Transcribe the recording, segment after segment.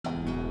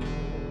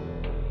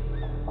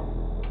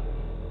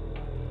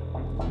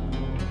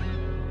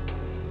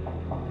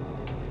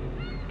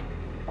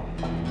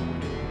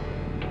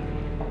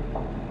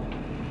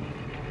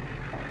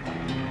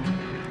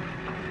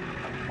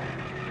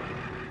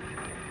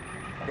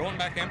Going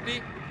back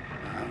empty?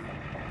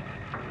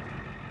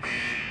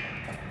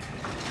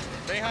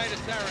 Say hi to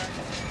Sarah.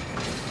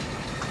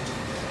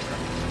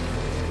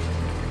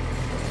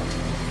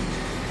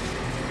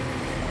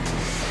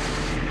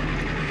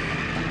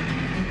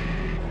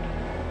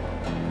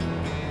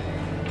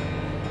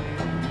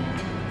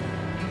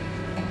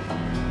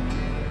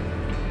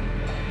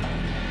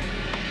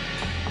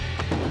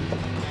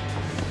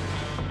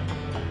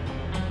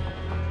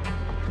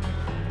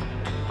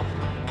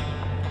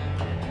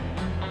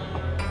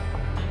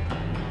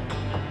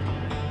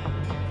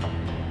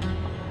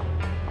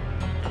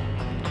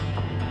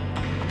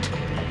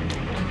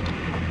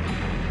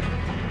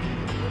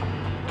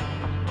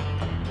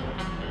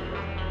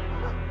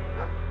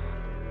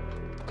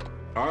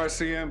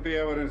 RCMP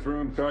evidence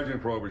room,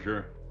 Sergeant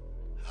Frobisher.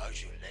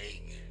 How's your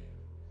leg?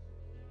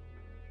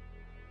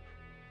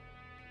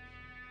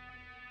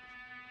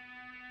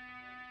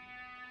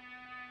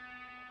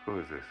 Who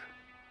is this?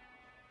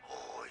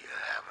 Oh, you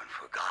haven't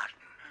forgotten.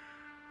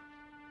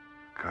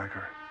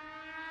 Geiger.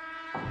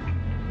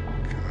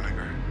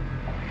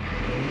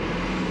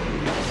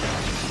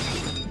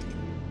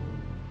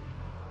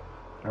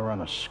 I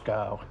run a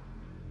scow,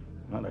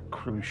 not a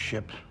cruise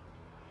ship.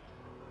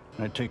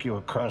 I take you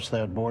across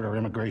that border,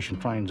 immigration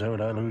finds out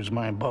I lose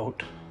my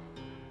boat.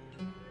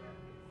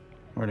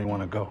 Where do you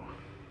want to go?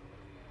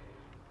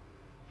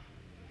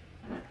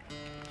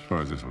 As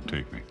far as this will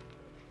take me.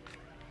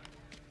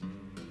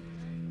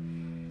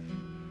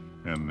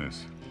 And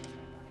this.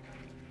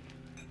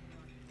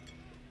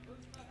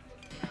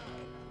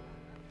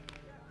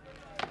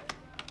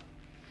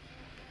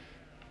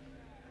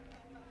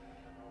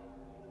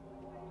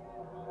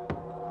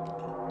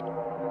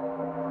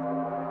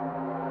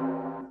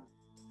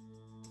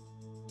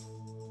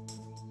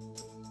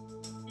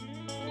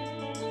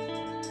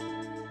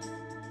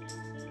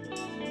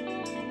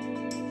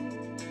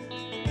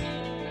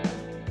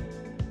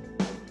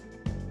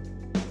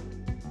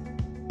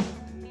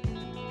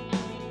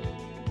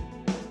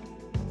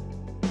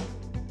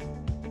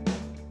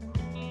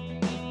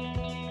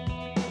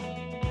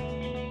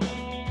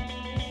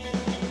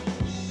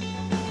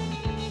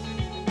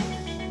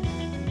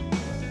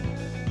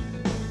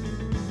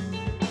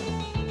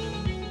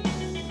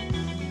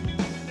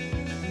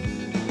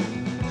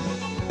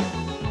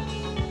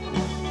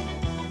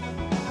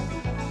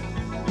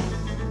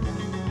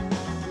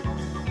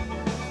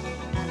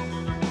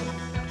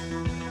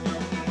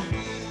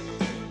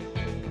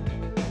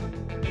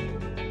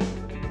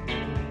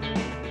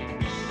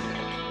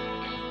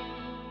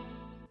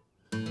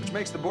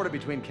 Makes the border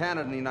between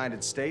Canada and the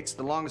United States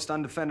the longest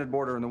undefended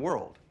border in the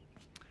world.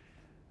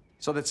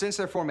 So that since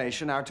their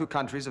formation, our two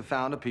countries have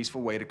found a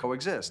peaceful way to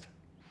coexist.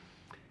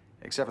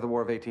 Except for the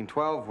War of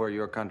 1812, where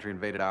your country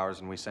invaded ours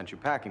and we sent you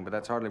packing, but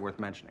that's hardly worth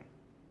mentioning.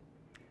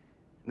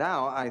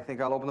 Now, I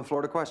think I'll open the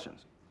floor to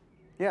questions.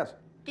 Yes?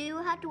 Do you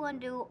have to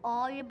undo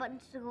all your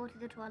buttons to go to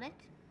the toilet?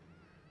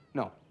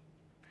 No.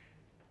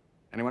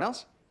 Anyone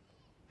else?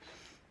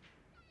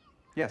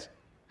 Yes?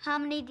 How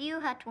many do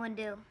you have to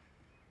undo?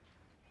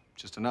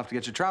 Just enough to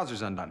get your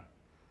trousers undone.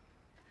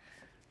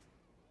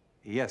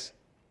 Yes.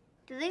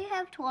 Do they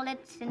have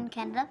toilets in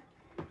Canada?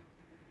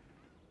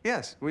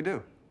 Yes, we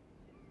do.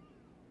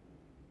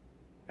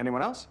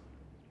 Anyone else?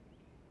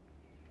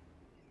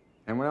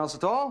 Anyone else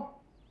at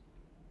all?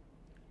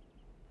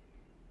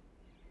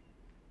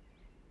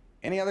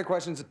 Any other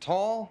questions at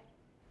all?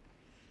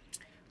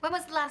 When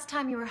was the last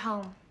time you were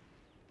home?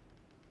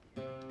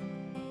 It's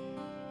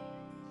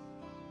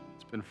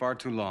been far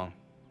too long.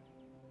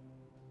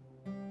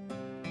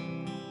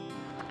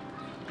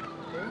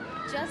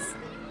 Just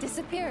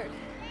disappeared.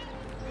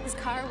 His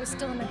car was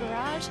still in the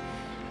garage.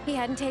 He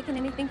hadn't taken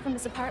anything from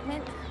his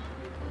apartment.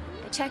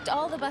 I checked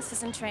all the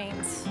buses and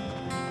trains.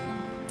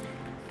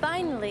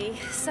 Finally,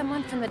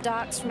 someone from the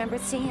docks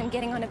remembered seeing him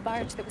getting on a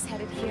barge that was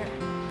headed here.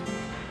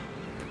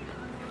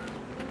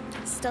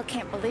 Still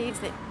can't believe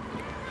that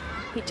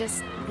he'd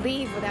just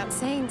leave without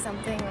saying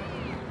something.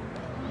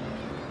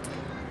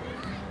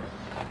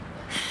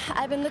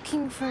 I've been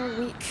looking for a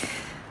week.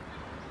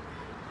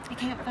 I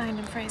can't find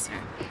him, Fraser.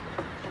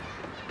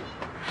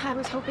 I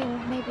was hoping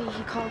maybe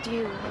he called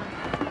you.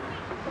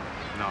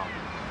 No,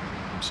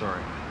 I'm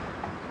sorry.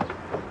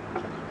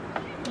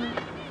 Well,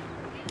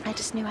 I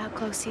just knew how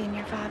close he and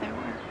your father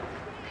were.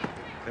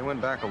 They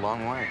went back a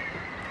long way.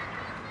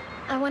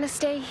 I want to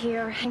stay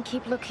here and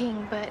keep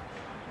looking, but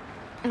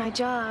my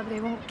job,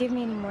 they won't give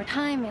me any more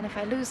time, and if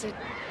I lose it,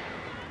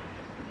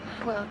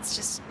 well, it's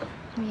just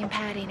me and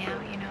Patty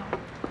now, you know.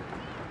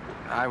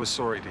 I was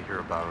sorry to hear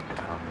about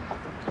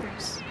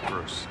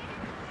Bruce.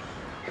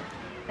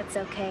 It's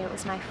okay, it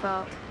was my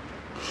fault.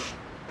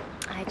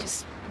 I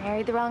just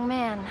married the wrong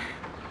man.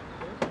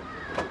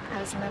 I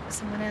was in love with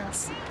someone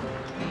else.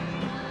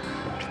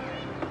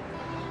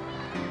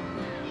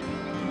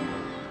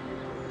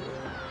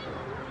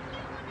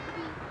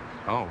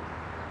 Oh.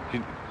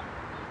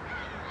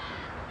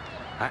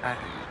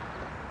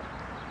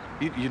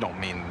 You don't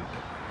mean...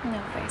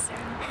 No, Fraser,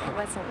 it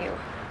wasn't you.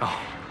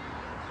 Oh.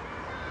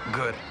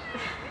 Good.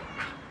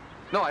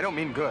 No, I don't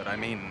mean good. I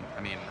mean,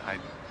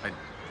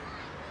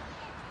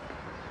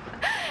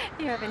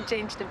 You haven't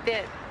changed a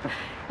bit.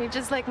 You're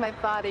just like my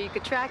father. You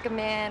could track a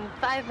man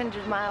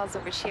 500 miles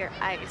over sheer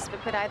ice,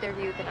 but put either of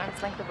you within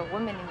arm's length of a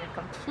woman and you're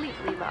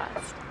completely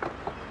lost.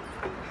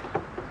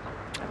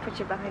 I'll put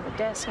you behind the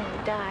desk when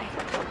you die.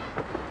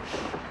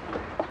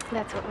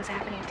 That's what was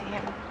happening to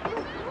him.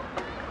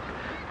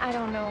 I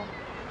don't know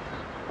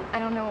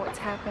what's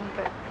happened,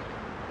 but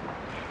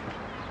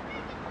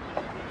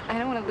I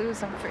don't want to lose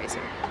him,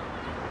 Fraser.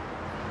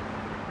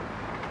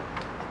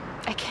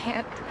 I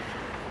can't.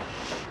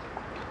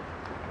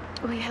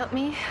 Will you help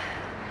me?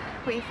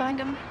 Will you find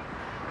him?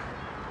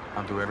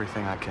 I'll do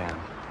everything I can.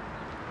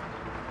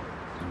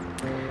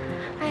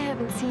 I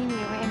haven't seen you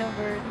in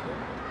over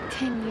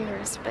 10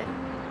 years, but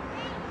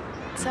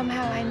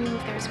somehow I knew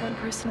if there was one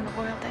person in the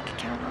world I could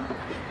count on,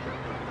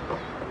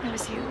 it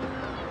was you.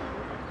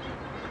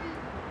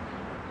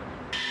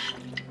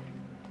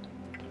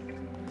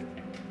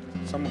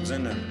 Someone's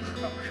in there.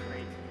 Oh,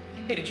 great.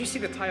 Hey, did you see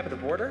the tie-up at the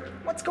border?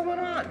 What's going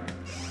on?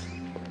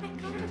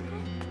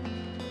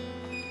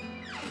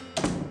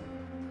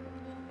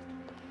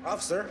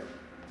 Officer,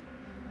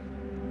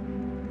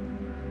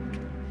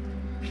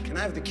 can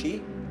I have the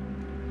key?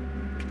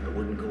 I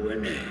wouldn't go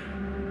in there.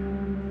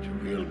 It's a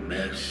real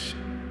mess.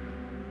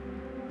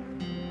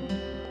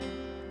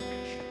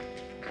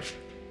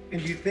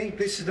 And you think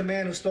this is the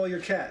man who stole your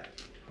cat?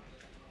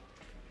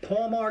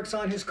 Paw marks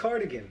on his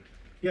cardigan.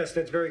 Yes,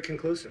 that's very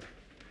conclusive.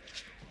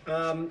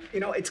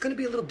 It's going to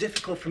be a little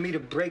difficult for me to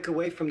break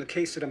away from the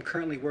case that I'm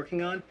currently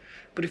working on,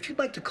 but if you'd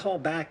like to call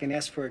back and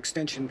ask for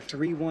extension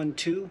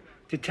 312,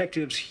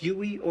 Detectives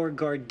Huey or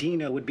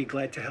Gardino would be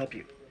glad to help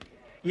you.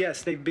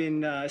 Yes, they've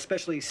been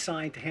especially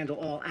assigned to handle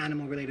all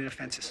animal-related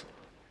offenses.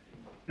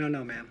 No,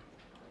 ma'am.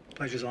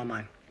 Pleasure's all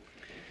mine.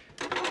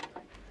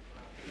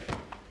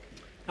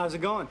 How's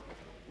it going?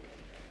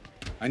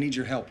 I need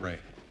your help, Ray.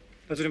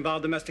 Does it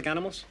involve domestic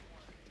animals?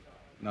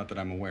 Not that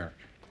I'm aware.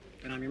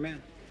 Then I'm your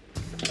man.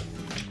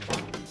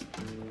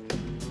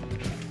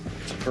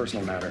 It's a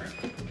personal matter.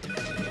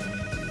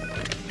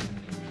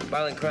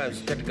 Violent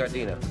crimes, Detective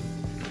Gardino.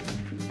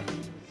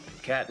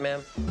 Cat,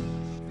 ma'am?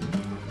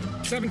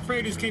 7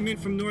 freighters came in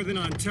from northern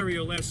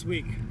Ontario last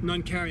week,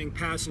 none carrying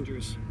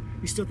passengers.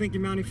 You still think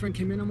your mountie friend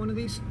came in on one of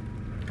these?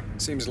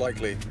 Seems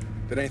likely.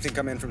 Did anything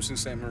come in from Sault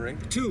Ste. Marie?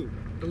 2,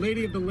 the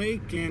Lady of the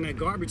Lake and a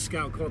garbage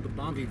scow called the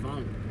Bon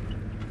Vivant.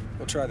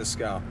 We'll try the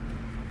scow.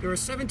 There are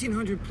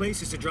 1,700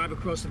 places to drive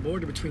across the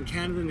border between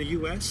Canada and the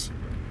U.S.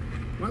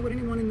 Why would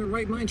anyone in their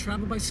right mind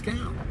travel by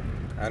scow?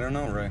 I don't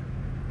know, Ray.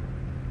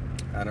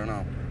 I don't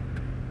know.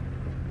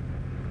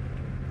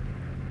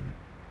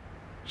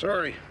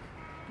 Sorry.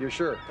 You're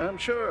sure? I'm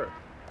sure.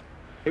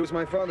 He was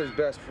my father's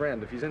best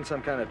friend. If he's in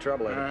some kind of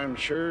trouble, I'm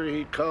sure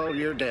he'd call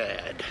your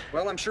dad.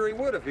 Well, I'm sure he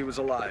would if he was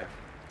alive.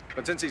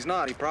 But since he's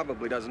not, he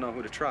probably doesn't know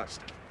who to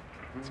trust.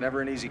 It's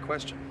never an easy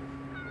question.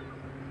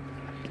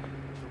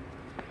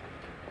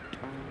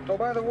 Oh,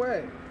 by the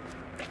way,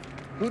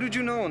 who did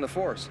you know in the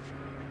force?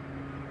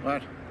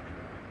 What?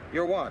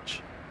 Your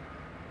watch.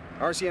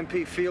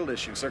 RCMP field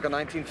issue, circa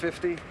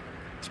 1950.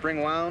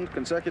 Spring wound,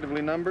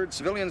 consecutively numbered.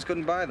 Civilians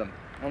couldn't buy them.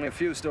 Only a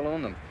few still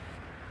own them.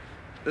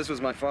 This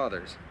was my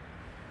father's.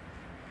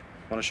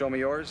 Want to show me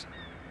yours?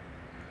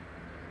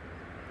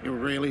 You're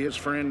really his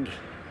friend?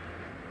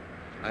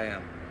 I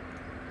am.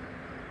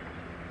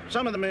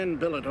 Some of the men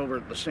billet over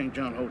at the St.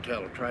 John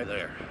Hotel. Try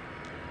there.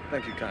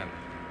 Thank you kindly.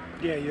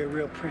 Yeah, you're a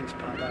real prince,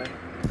 Popeye.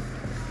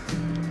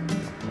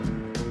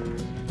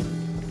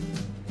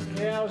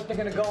 Yeah, I was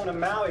thinking of going to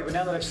Maui, but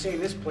now that I've seen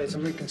this place,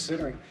 I'm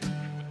reconsidering.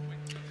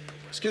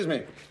 Excuse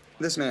me.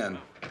 This man,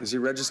 is he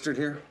registered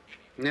here?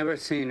 Never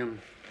seen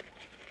him.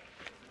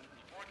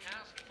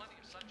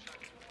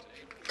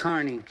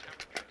 Carney.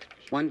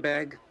 1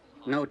 bag,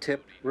 no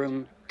tip,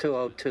 room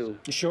 202.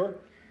 You sure?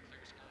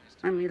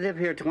 I mean, we live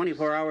here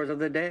 24 hours of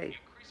the day.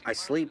 I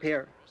sleep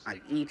here.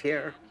 I eat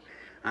here.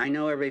 I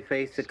know every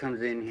face that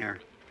comes in here.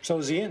 So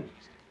is he in?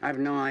 I have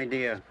no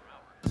idea.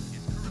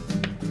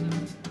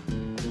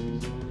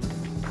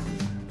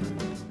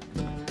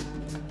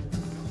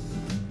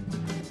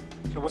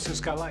 So what's this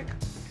guy like?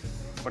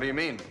 What do you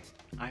mean?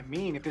 I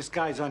mean, if this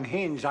guy's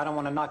unhinged, I don't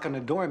want to knock on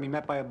the door and be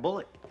met by a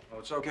bullet. Oh,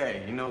 it's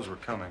okay. He knows we're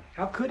coming.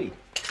 How could he?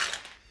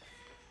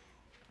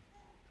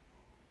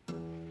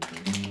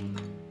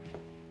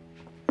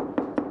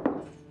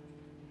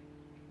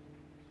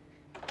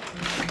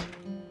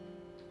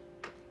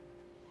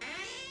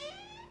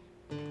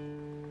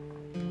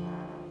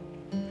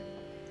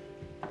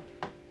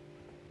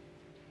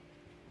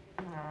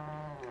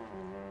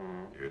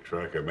 You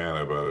track a man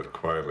about as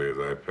quietly as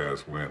I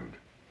pass wind.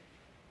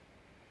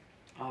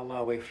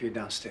 I'll wait for you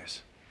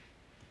downstairs.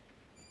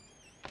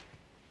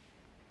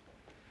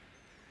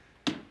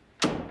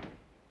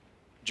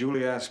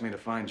 Julie asked me to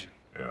find you.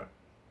 Yeah.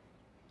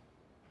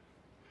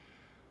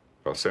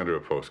 I'll send her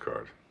a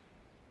postcard.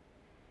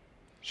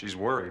 She's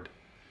worried.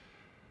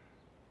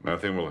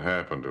 Nothing will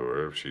happen to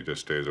her if she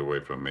just stays away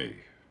from me.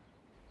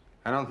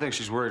 I don't think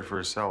she's worried for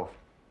herself.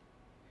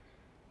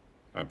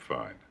 I'm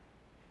fine.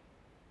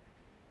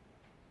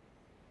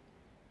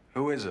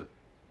 Who is it?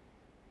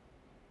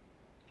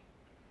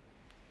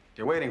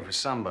 You're waiting for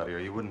somebody, or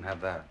you wouldn't have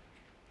that.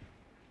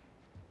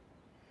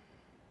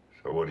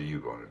 So what are you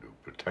going to do?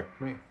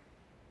 Protect me?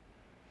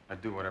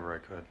 I'd do whatever I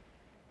could.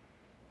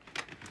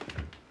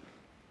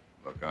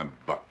 Look, I'm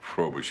Buck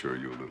Frobisher,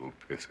 you little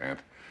pissant.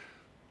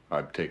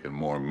 I've taken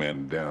more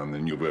men down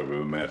than you've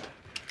ever met.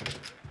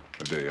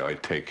 The day I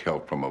take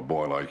help from a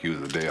boy like you,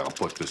 the day I'll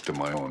put this to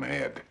my own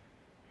head.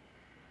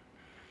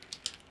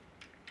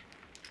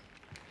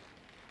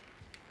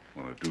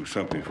 Want to do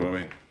something for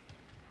me?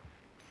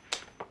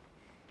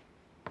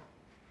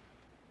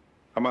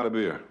 I'm out of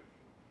beer.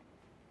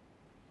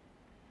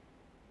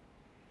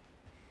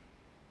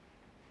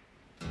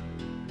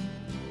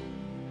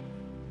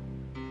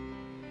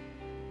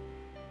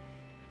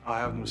 I'll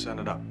have them send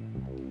it up.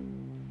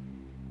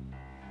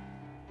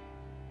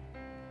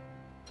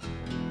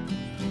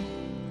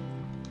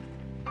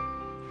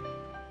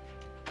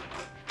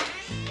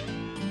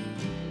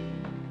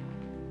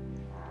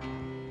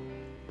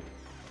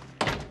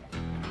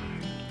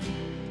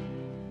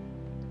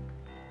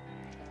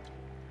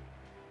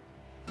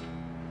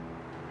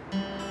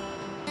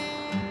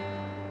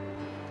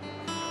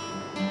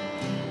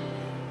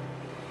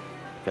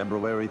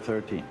 February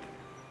 13th.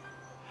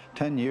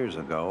 10 years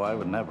ago, I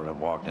would never have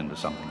walked into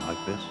something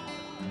like this.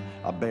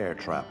 A bear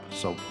trap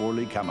so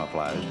poorly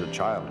camouflaged a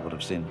child would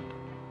have seen it.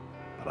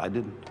 But I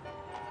didn't.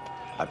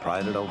 I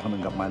pried it open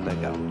and got my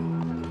leg out.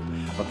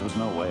 But there was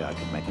no way I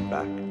could make it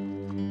back.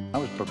 I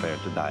was prepared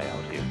to die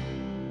out here.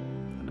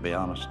 And to be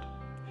honest,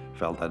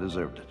 felt I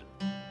deserved it.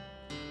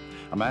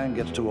 A man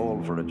gets too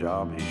old for a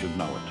job, he should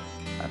know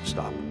it and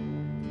stop.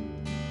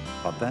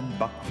 But then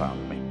Buck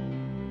found me.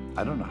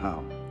 I don't know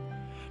how.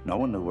 No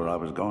one knew where I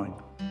was going,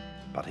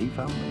 but he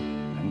found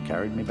me and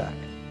carried me back.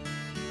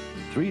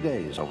 3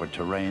 days over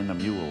terrain a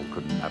mule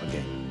couldn't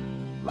navigate,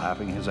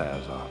 laughing his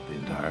ass off the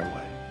entire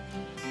way.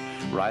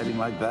 Riding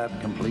like that,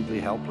 completely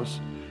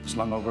helpless,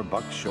 slung over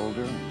Buck's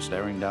shoulder and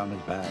staring down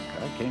his back,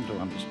 I came to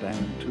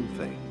understand two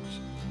things.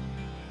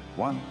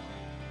 One,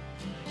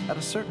 at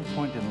a certain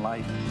point in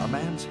life, a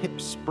man's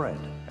hips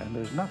spread, and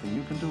there's nothing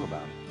you can do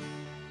about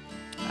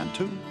it. And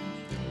two,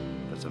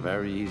 there's a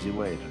very easy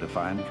way to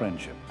define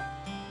friendship.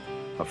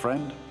 A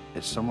friend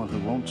is someone who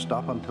won't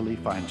stop until he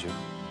finds you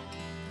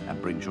and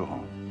brings you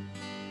home.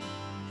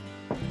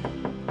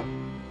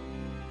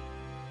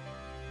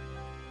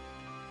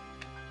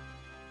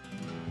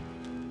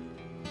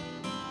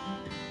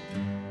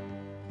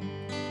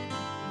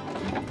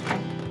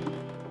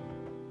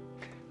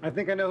 I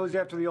think I know who's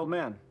after the old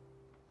man.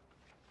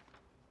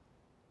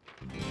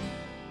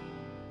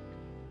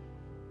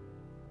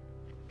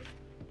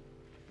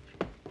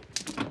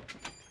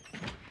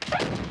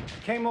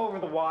 Came over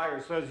the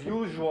wire, so as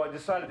usual, I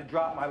decided to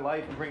drop my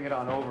life and bring it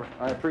on over.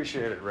 I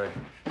appreciate it, Ray.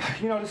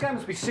 You know, this guy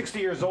must be 60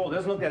 years old. It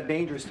doesn't look that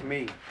dangerous to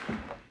me.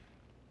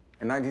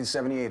 In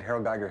 1978,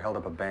 Harold Geiger held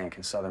up a bank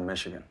in southern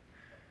Michigan.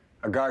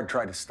 A guard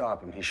tried to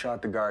stop him. He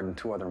shot the guard and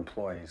 2 other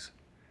employees.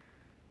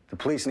 The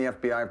police and the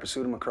FBI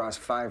pursued him across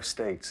 5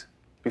 states.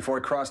 Before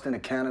he crossed into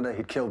Canada,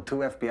 he'd killed 2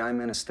 FBI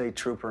men, a state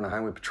trooper, and a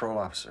highway patrol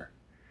officer.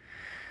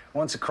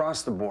 Once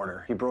across the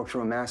border, he broke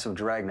through a massive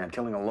dragnet,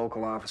 killing a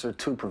local officer,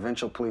 2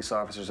 provincial police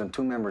officers, and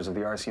 2 members of the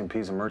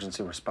RCMP's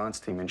emergency response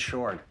team. In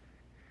short,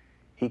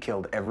 he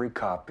killed every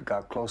cop that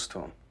got close to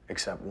him,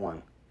 except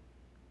one,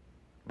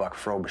 Buck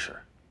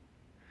Frobisher.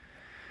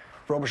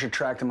 Frobisher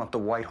tracked him up to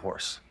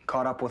Whitehorse,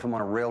 caught up with him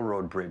on a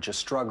railroad bridge. A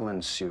struggle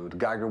ensued.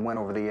 Geiger went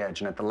over the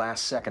edge, and at the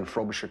last second,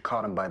 Frobisher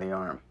caught him by the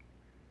arm.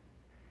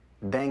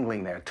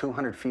 Dangling there,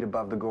 200 feet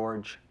above the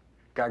gorge,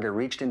 Geiger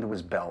reached into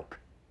his belt,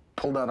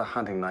 pulled out a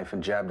hunting knife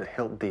and jabbed it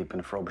hilt deep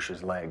into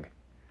Frobisher's leg.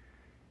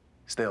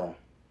 Still,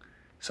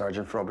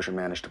 Sergeant Frobisher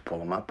managed to pull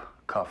him up,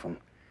 cuff him,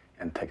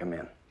 and take him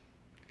in.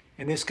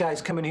 And this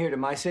guy's coming here to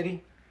my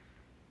city?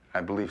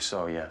 I believe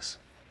so, yes.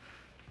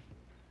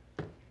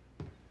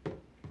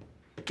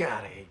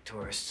 God, I hate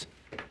tourists.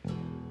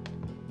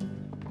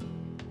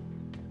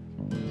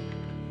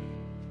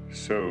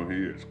 So he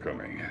is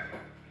coming.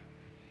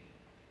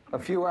 A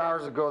few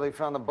hours ago, they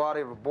found the body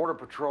of a Border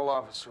Patrol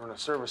officer in a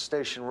service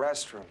station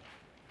restroom.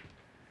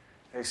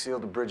 They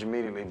sealed the bridge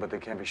immediately, but they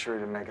can't be sure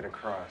he didn't make it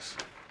across.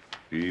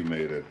 He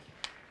made it.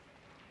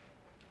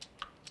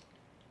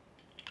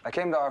 I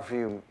came to offer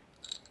you...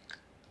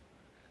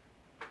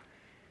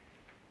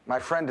 My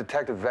friend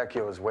Detective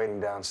Vecchio is waiting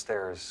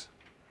downstairs.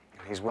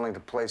 He's willing to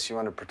place you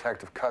under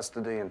protective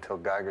custody until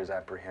Geiger's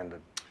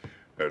apprehended.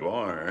 That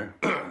long, eh?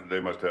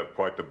 They must have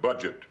quite the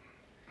budget.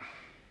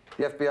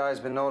 The FBI has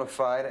been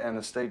notified, and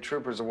the state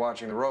troopers are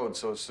watching the road,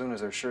 so as soon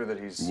as they're sure that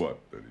he's... What,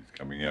 that he's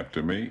coming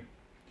after me?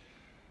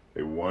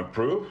 They want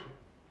proof?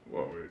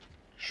 Well,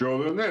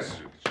 show them this.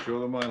 Show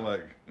them my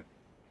leg.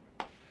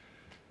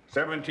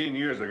 17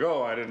 years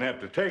ago, I didn't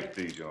have to take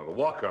these, to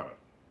walk on it.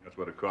 That's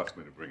what it cost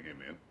me to bring him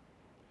in.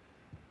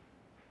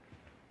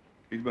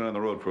 He's been on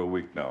the road for a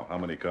week now. How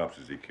many cops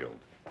has he killed?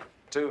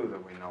 2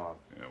 that we know of.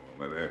 Yeah,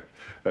 well,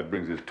 that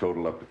brings his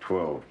total up to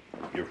 12.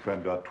 Your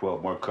friend got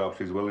 12 more cops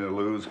he's willing to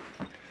lose.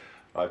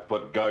 I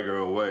put Geiger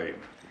away.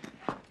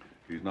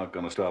 He's not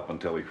gonna stop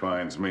until he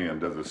finds me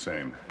and does the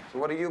same. So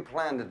what do you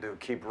plan to do?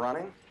 Keep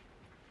running?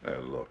 Hey,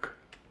 look.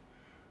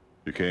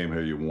 You came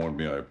here, you warned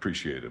me, I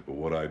appreciate it. But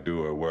what I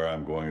do or where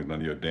I'm going is none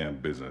of your damn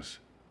business.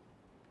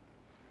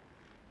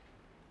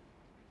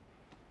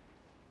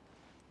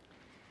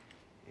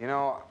 You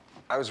know,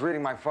 I was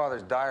reading my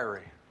father's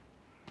diary.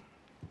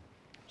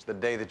 It's the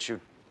day that you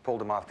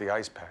pulled him off the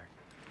ice pack.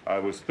 I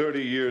was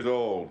 30 years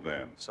old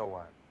then. So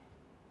what?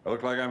 I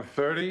look like I'm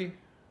 30?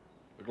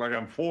 Look like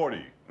I'm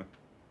 40.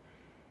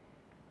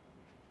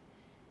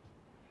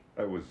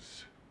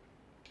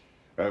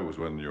 That was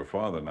when your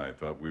father and I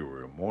thought we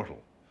were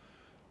immortal.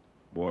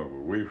 Boy,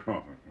 were we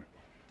wrong.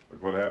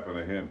 Look what happened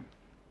to him.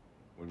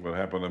 Look what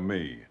happened to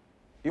me.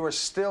 You were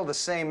still the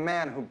same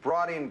man who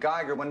brought in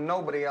Geiger when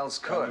nobody else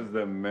I could. was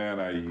the man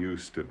I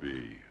used to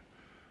be.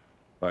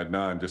 Right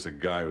now, I'm just a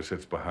guy who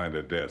sits behind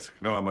a desk.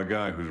 No, I'm a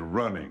guy who's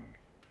running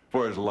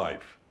for his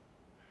life.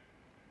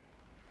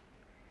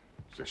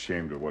 He's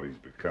ashamed of what he's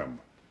become.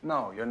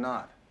 No, you're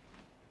not.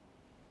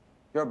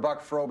 You're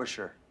Buck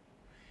Frobisher.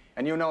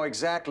 And you know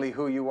exactly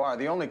who you are.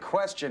 The only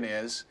question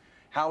is,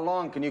 how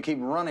long can you keep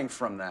running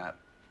from that?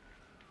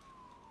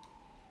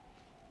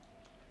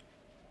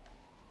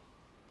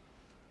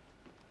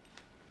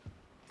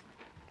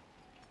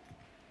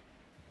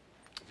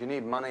 If you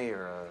need money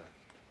or a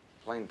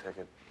plane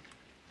ticket.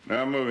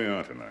 Now, I'm moving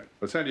on tonight.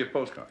 Let's send you a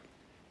postcard.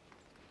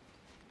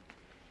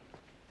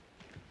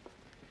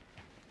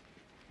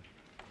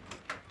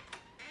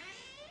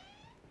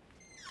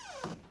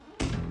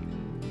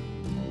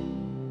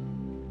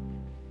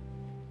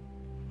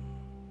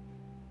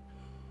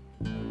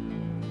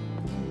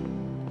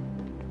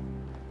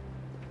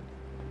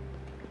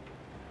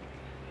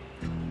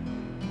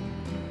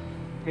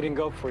 He didn't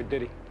go for it,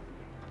 did he?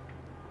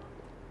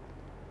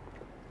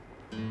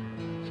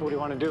 So what do you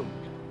want to do?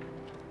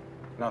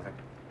 Nothing.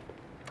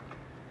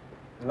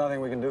 There's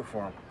nothing we can do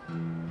for him.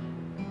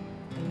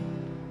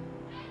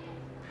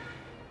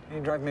 Can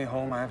you drive me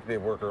home? I have to be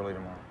at work early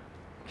tomorrow.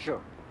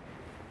 Sure.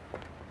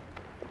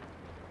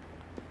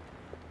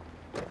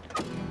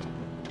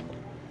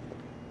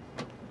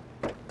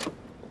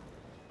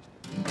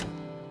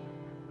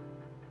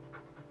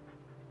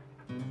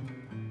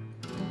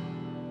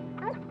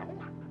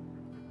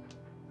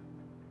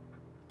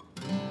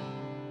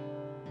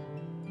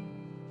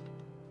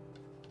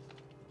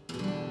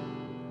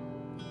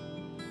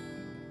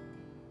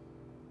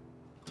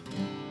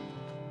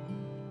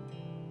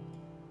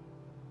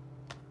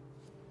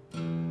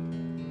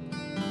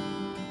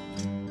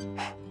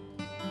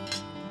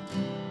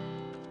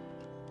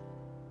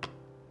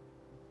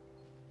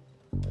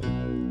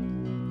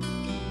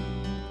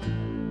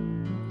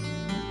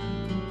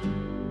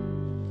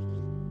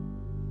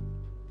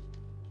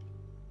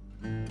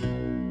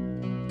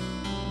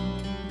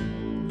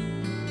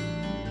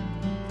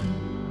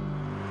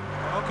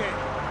 Okay.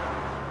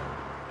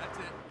 That's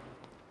it.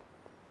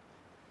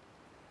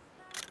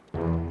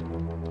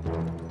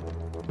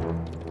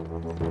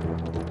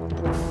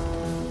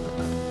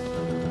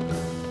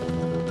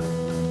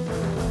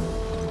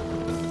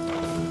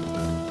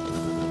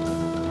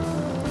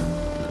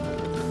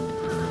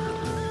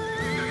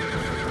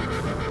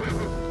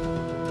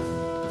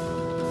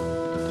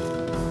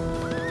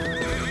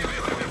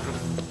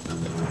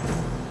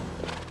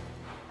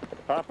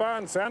 Hop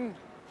on, son.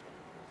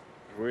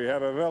 We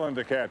have a villain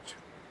to catch.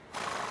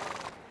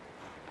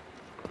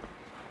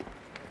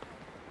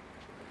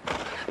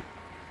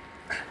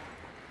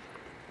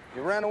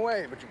 You ran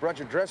away, but you brought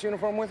your dress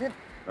uniform with you?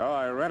 No,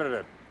 I rented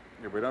it.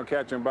 If we don't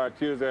catch him by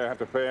Tuesday, I have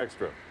to pay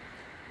extra.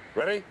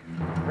 Ready?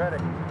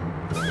 Ready.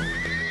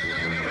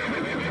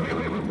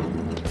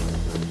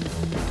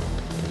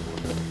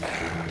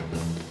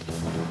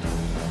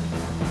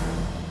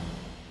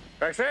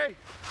 Taxi?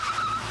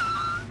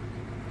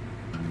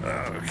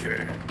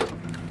 Okay.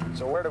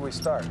 So where do we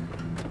start?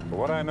 From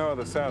what I know of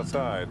the South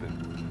Side,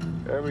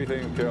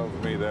 everything tells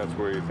me that's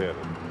where he's headed.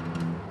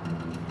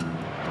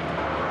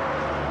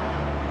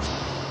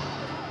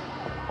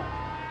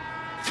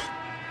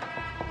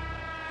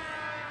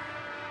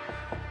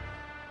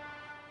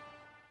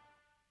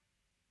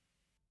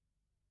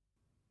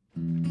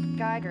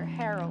 Geiger,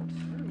 Harold.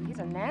 Ooh, he's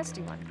a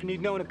nasty one. I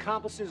need known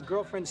accomplices,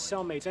 girlfriends,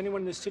 cellmates,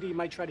 anyone in the city you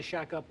might try to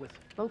shack up with.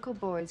 Local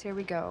boys, here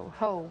we go.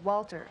 Ho,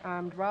 Walter,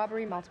 armed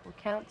robbery, multiple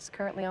counts,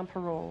 currently on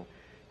parole.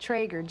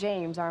 Traeger,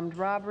 James, armed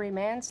robbery,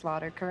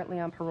 manslaughter, currently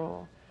on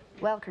parole.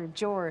 Welker,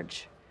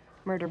 George,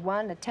 murder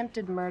 1,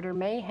 attempted murder,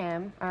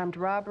 mayhem, armed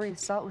robbery,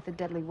 assault with a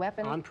deadly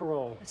weapon. On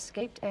parole.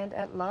 Escaped and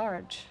at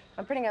large.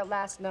 I'm printing out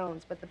last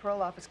knowns, but the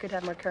parole office could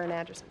have more current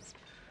addresses.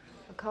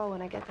 I'll call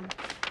when I get them.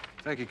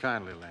 Thank you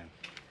kindly, Lane.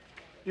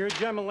 You're a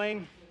gem,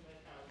 Elaine.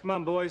 Come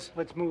on, boys,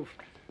 let's move.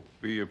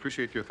 We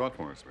appreciate your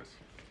thoughtfulness, miss.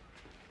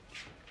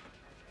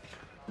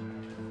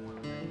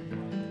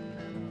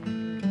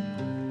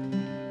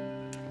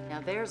 Now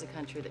there's a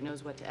country that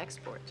knows what to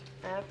export.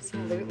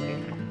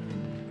 Absolutely.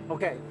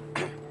 Okay,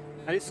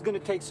 now this is gonna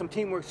take some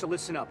teamwork, so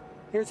listen up.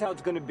 Here's how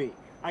it's gonna be.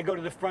 I go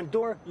to the front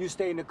door, you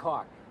stay in the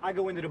car. I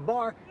go into the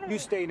bar, you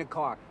stay in the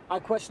car. I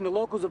question the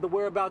locals of the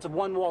whereabouts of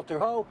one Walter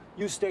Ho,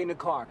 you stay in the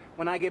car.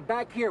 When I get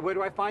back here, where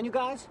do I find you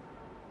guys?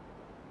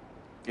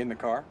 In the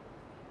car?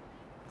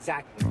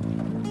 Exactly.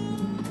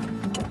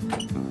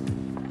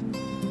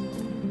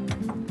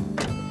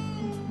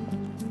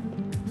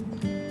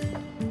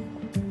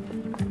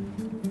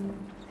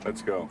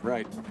 Let's go.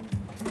 Right.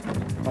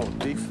 Oh,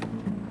 Beef,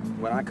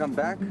 when I come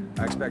back,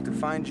 I expect to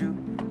find you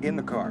in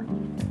the car.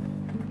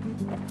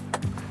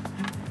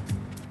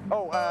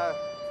 Oh,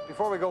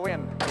 before we go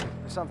in,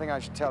 there's something I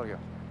should tell you.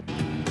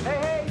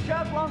 Hey,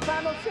 Chuck, long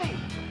time no see.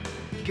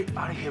 Get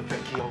out of here,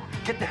 Vecchio.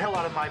 Get the hell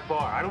out of my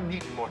bar. I don't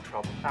need any more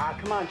trouble. Ah,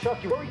 come on,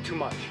 Chuck, you worry too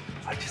much.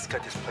 I just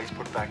got this place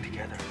put back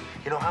together.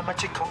 You know how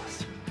much it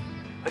costs?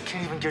 I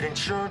can't even get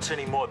insurance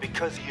anymore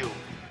because of you.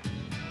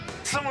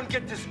 Someone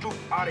get this group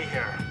out of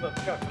here. Look,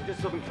 Chuck, I'm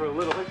just looking for a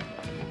little bit.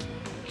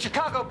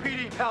 Chicago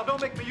PD, pal, don't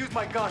make me use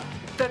my gun.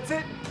 That's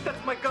it.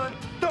 That's my gun.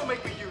 Don't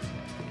make me use it.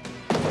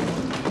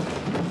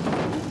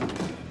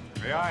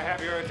 May I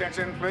have your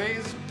attention,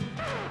 please?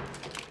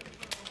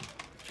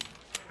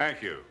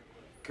 Thank you.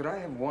 Could I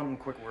have one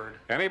quick word?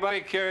 Anybody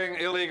carrying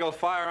illegal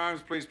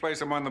firearms, please place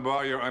them on the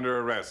bar. You're under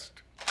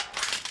arrest.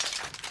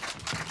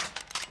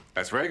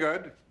 That's very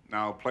good.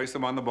 Now place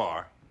them on the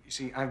bar. You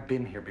see, I've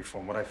been here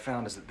before. What I've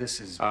found is that this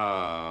is...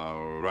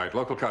 Right,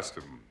 local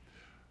custom.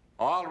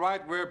 All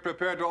right, we're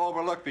prepared to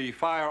overlook the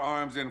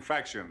firearms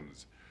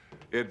infractions.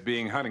 It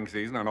being hunting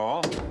season and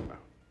all.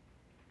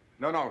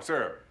 No,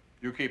 sir.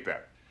 You keep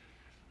that.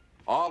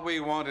 All we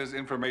want is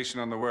information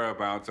on the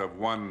whereabouts of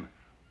one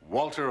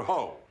Walter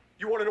Ho.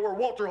 You want to know where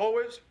Walter Ho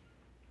is?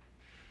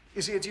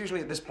 You see, it's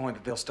usually at this point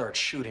that they'll start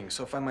shooting,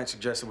 so if I might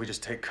suggest that we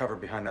just take cover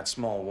behind that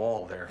small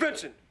wall there.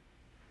 Vincent,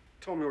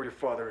 tell me where your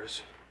father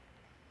is.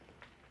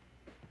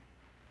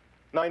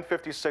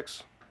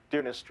 956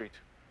 Dearness Street.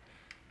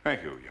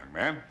 Thank you, young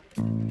man.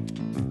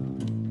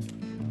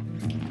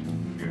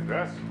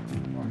 Yes,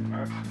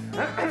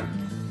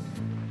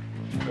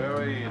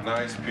 very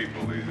nice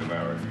people, these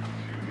Americans.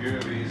 You hear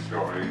these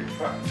stories.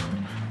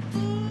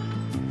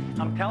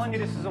 I'm telling you,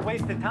 this is a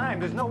waste of time.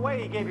 There's no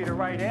way he gave you the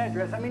right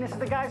address. I mean, this is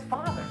the guy's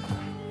father.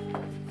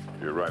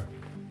 You're right.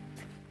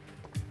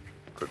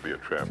 Could be a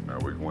trap. Now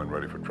we go in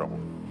ready for trouble.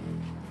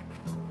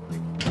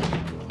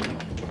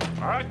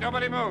 All right,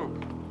 nobody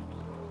move.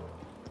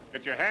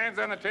 Get your hands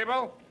on the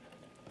table.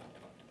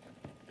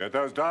 Get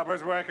those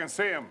daubers where I can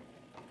see them.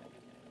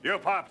 You,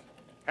 Pops,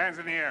 hands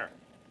in the air.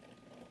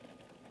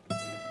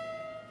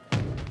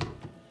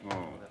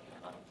 Oh,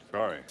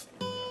 sorry.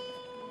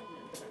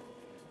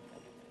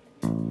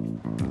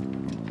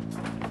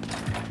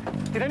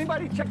 Did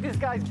anybody check this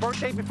guy's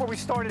birthday before we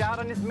started out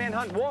on this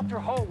manhunt? Walter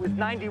Ho was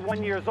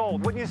 91 years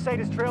old. Wouldn't you say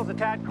this trail's a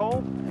tad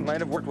cold? He might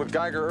have worked with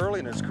Geiger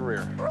early in his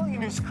career. Early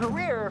in his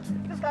career?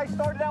 This guy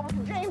started out with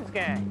the James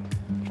Gang.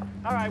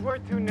 All right, where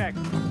to next?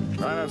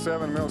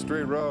 907 Mill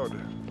Street Road.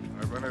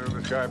 I've run into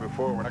this guy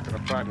before. We're not going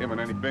to find him in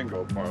any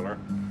bingo parlor.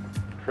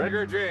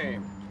 Traeger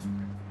James.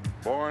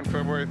 Born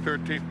February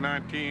 13th,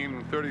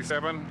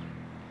 1937.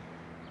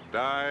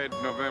 Died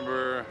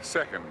November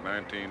 2nd,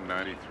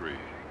 1993.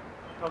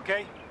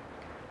 Okay.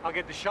 I'll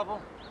get the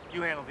shovel.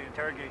 You handle the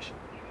interrogation.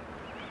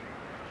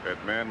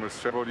 That man was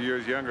several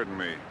years younger than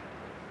me.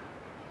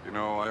 You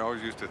know, I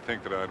always used to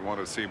think that I'd want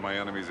to see my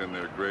enemies in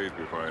their graves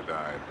before I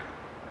died.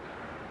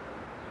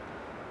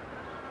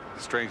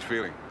 It's a strange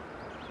feeling.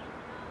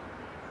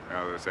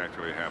 Now that it's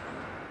actually happened.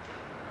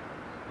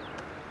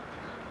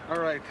 All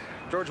right,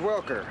 George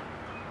Welker.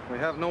 We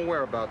have no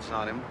whereabouts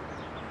on him.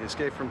 He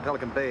escaped from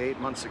Pelican Bay 8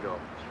 months ago.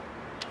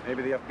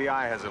 Maybe the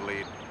FBI has a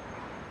lead.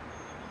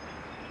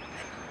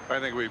 I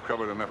think we've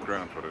covered enough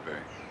ground for today.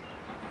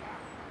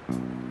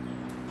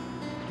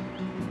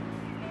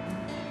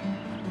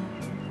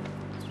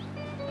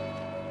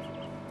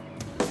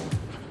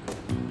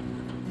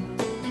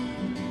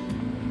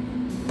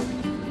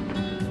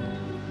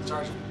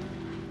 Sergeant.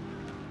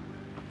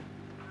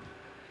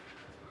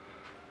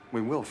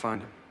 We will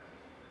find him.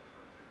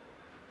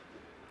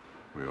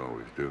 We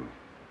always do.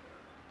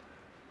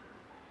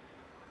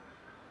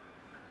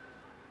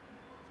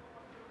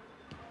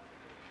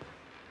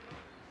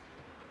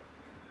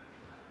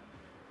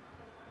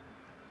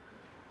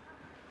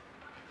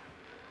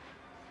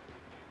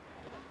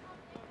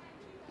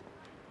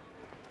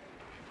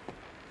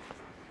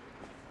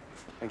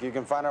 Think you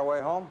can find our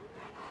way home?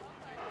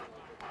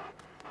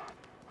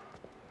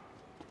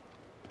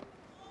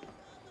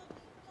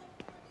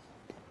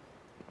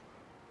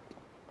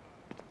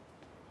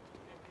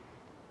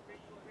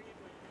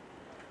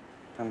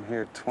 I'm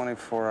here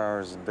 24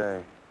 hours a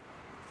day.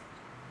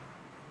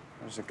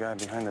 There's a guy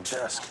behind the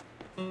desk.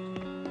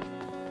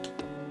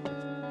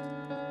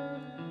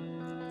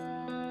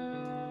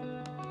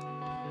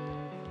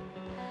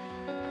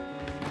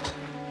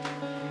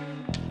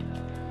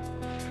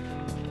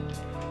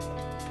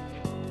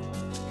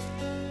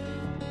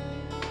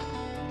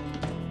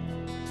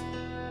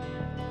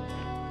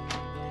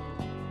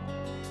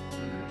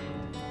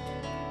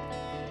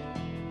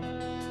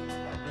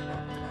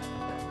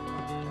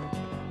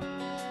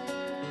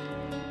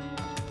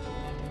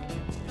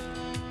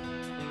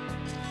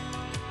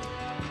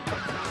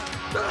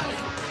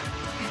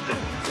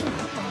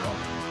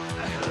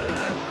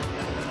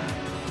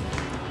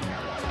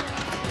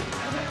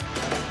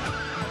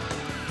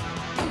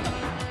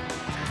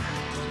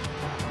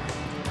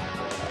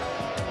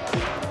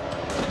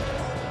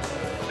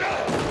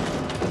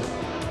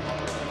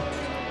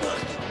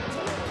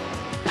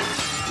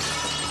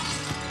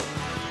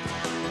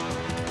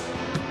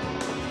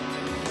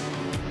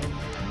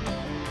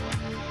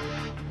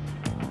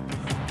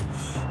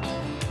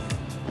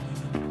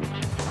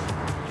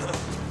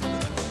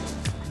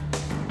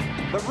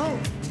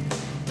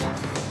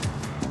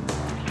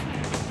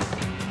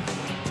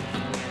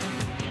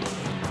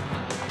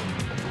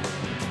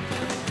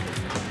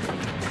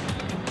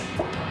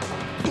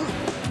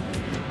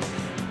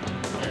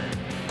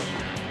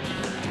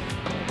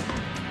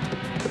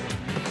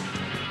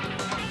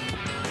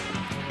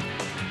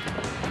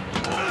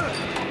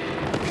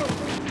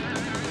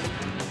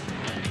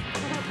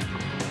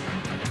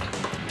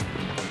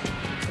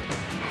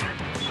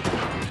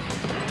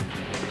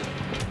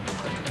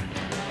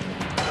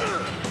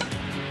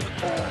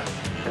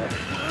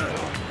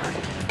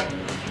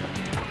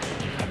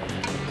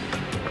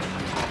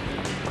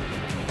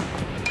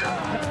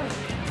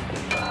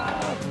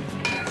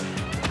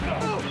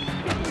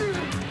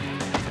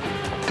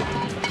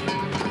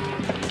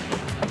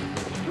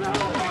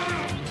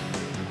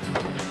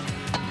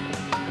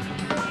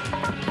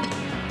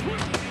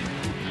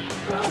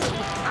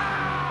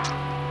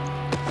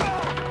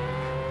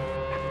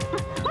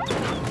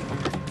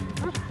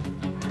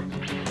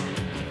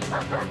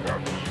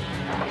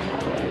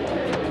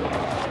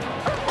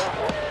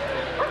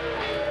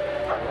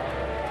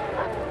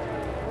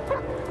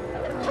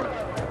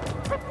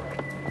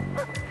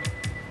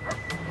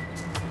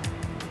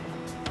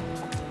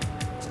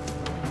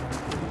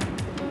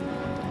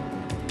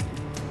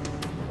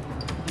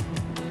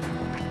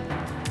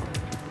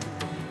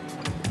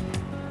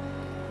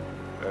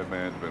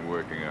 man's been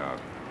working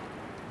out.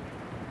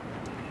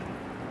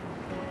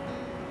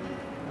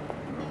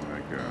 Oh, my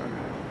God.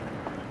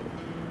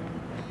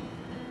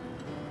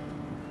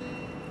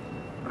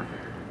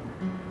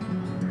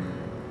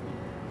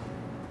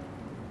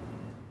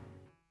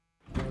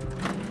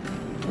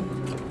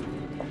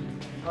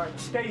 All right,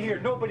 stay here.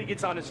 Nobody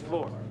gets on this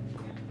floor.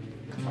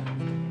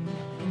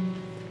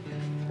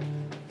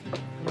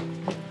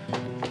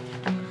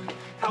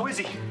 How is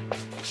he?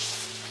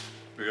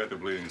 We got the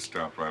bleeding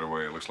stopped right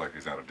away. It looks like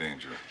he's out of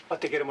danger.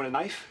 What, they get him with a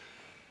knife?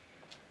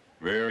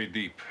 Very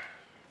deep.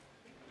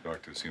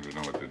 Doctors seem to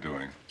know what they're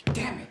doing.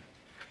 Damn it.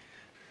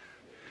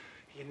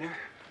 You in there?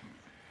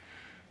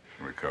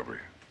 Recovery.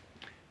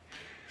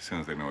 As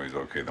soon as they know he's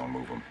okay, they'll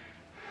move him.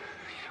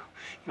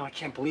 You know, I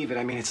can't believe it.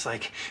 I mean, it's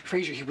like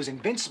Fraser, he was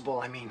invincible.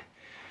 I mean...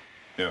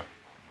 Yeah.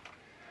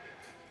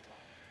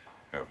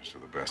 Happens to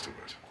the best of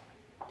us.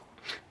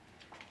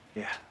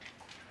 Yeah.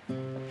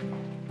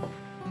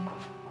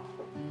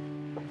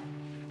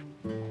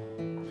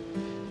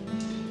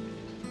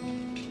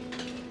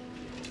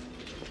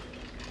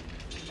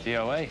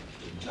 DOA.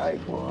 Nice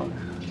one.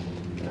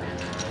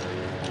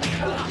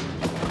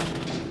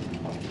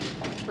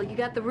 Well, you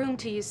got the room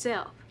to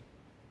yourself.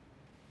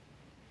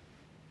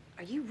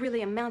 Are you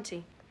really a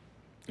Mountie?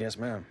 Yes,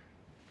 ma'am.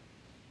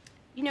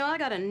 You know, I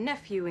got a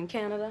nephew in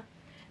Canada.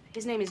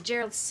 His name is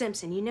Gerald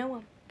Simpson. You know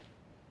him?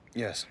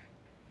 Yes.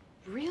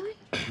 Really?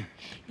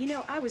 You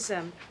know, I was,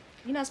 you're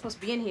not supposed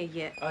to be in here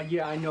yet.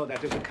 Yeah, I know that.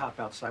 There's a cop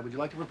outside. Would you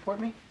like to report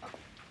me?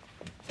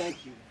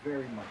 Thank you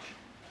very much.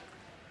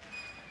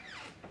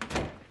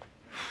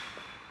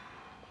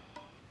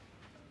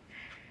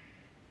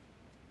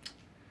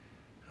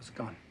 How's it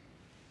going?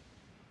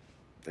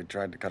 They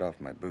tried to cut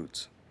off my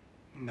boots.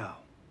 No.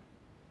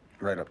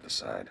 Right up the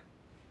side.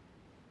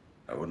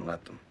 I wouldn't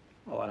let them.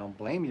 Oh, I don't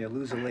blame you.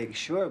 Lose a leg,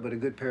 sure, but a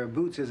good pair of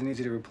boots isn't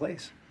easy to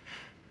replace.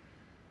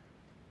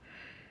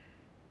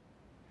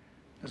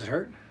 Does it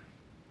hurt?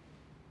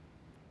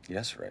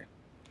 Yes, Ray.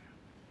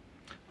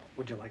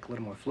 Would you like a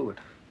little more fluid?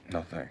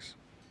 No, thanks.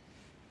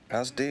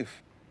 How's Dave?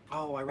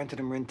 Oh, I rented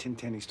him Rin Tin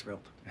Tin. He's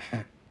thrilled.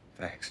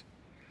 Thanks.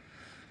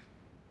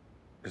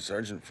 Is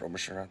Sergeant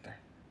Frobisher out there?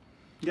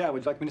 Yeah,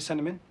 would you like me to send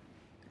him in?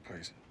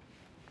 Please.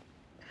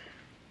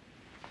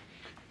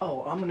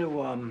 Oh, I'm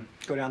gonna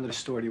go down to the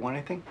store. Do you want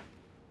anything?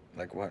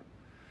 Like what?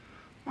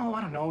 Oh,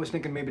 I don't know. I was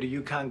thinking maybe the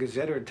Yukon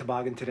Gazette or a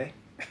Toboggan Today.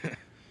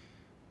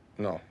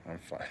 No, I'm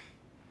fine.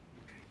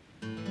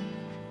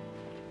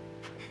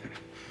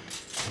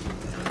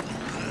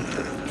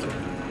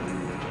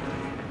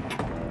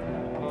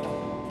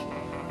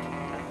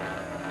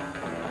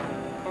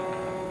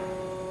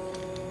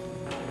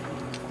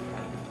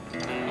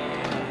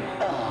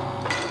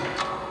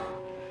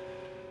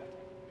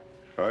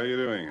 How are you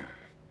doing?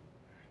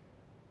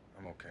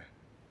 I'm okay.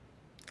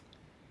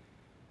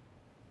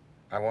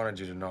 I wanted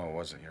you to know it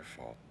wasn't your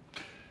fault.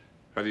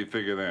 How do you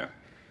figure that?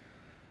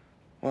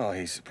 Well,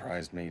 he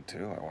surprised me,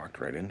 too. I walked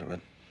right into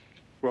it.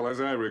 Well,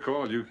 as I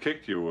recall, you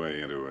kicked your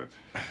way into it.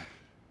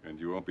 And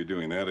you won't be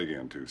doing that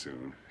again too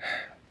soon.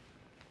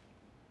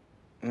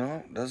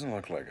 No, doesn't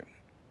look like it.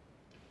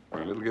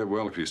 Well, it'll get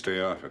well if you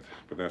stay off it.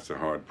 But that's the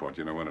hard part.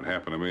 You know, when it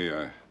happened to me,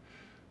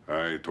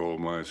 I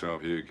told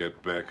myself, you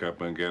get back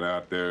up and get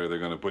out there. They're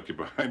going to put you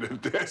behind a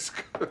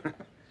desk.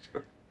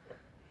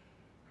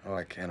 Oh,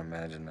 I can't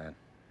imagine that.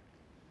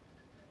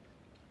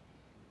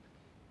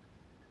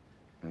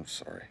 I'm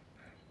sorry.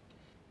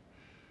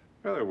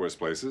 Well, there are worse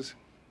places.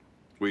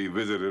 We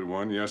visited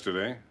one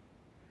yesterday.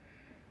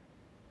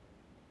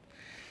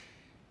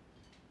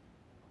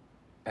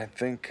 I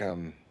think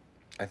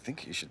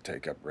you should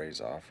take up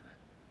Ray's offer.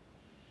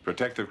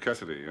 Protective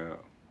custody, yeah.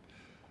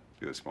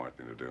 Be the smart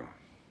thing to do.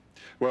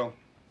 Well,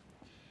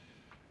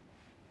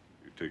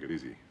 you take it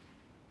easy.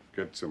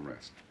 Get some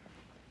rest.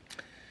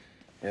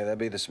 Yeah, that'd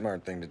be the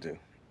smart thing to do.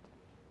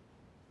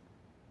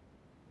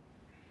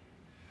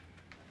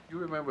 You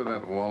remember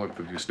that wallet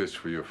that you stitched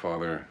for your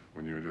father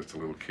when you were just a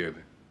little kid?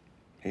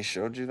 He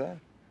showed you that?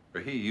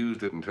 But he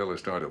used it until it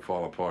started to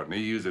fall apart, and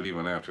he used it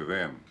even after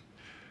then.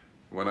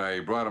 When I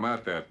brought him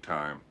out that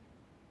time,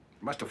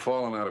 it must have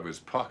fallen out of his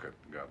pocket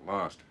and got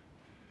lost.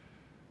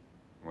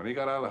 When he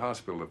got out of the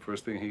hospital, the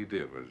first thing he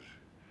did was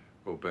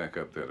go back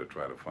up there to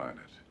try to find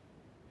it.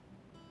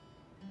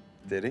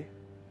 Did he?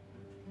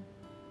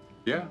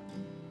 Yeah.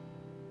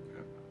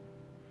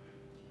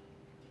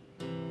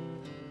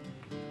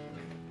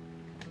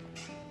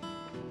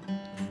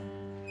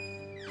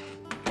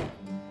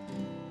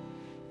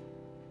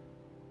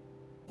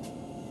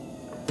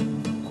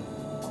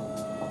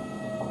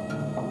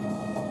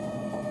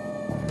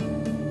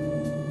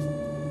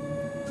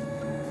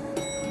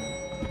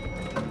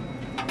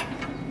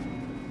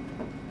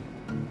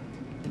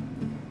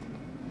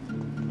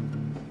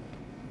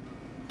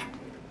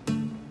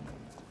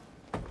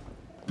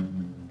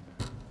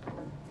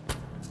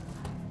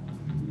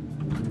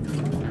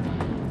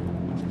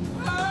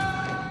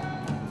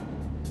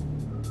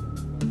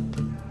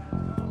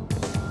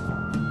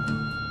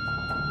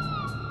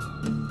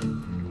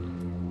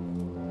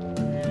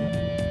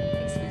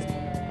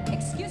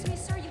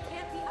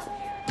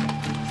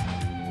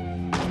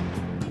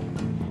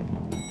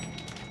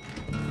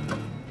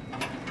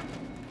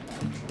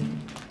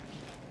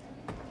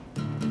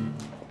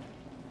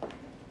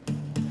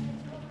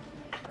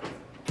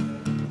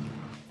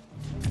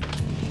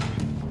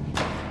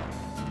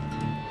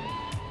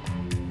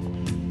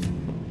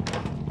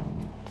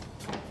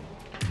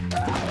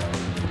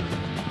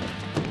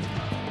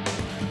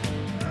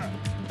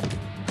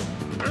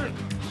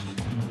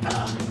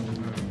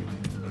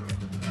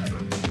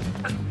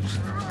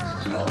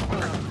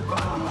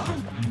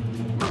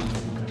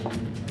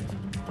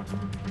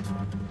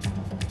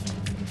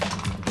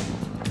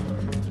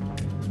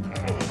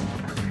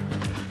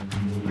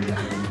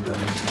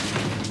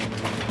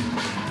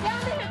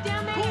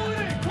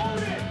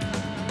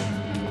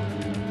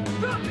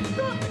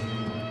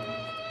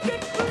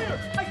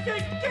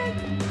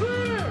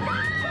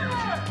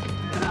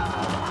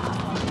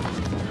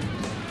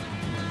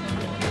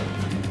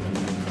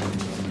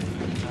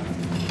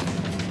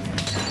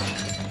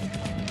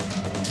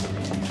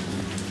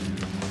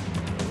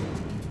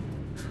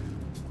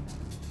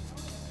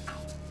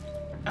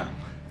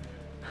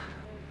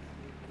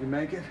 You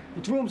make it?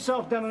 He threw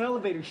himself down an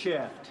elevator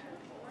shaft.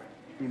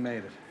 He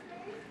made it.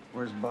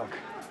 Where's Buck?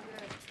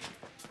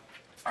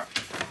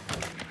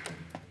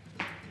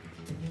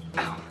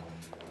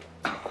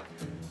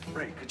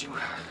 Ray, could you...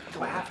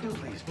 Do I have to,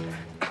 please?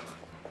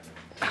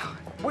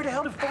 Where the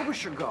hell did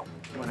Frobisher go?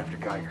 He went after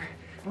Geiger.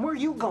 And where are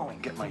you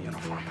going? Get my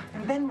uniform.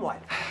 And then what?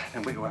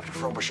 And we go after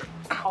Frobisher.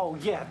 Oh,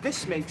 yeah,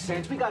 this makes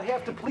sense. We got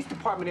half the police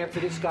department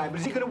after this guy, but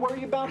is he gonna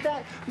worry about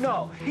that?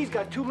 No, he's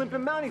got 2 limping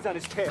mounties on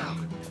his tail.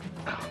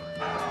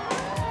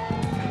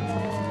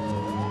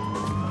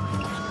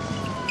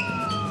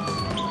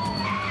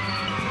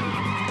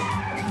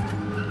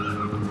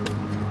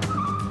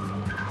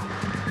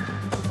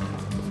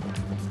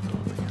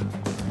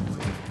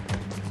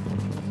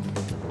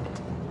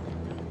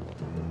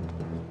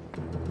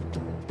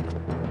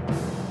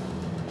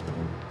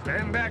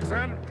 Stand back,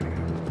 son.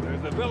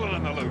 There's a villain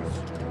on the loose.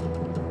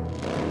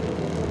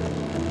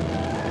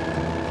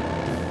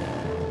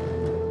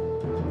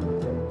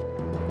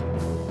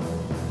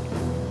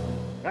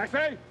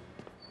 Taxi!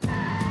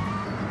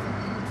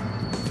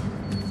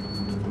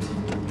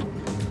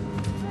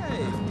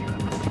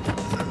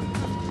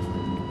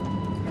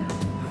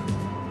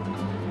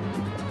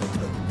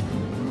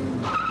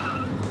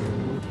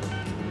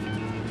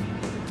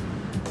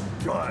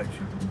 George,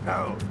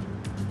 help.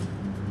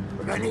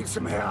 Look, I need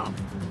some help.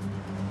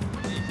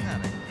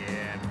 Not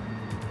again.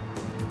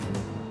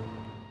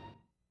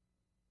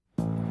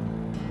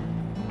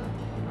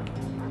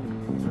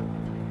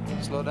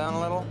 Slow down a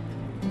little.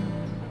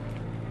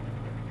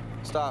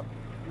 Stop.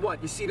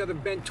 What, you see another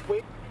bent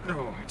twig?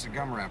 No, it's a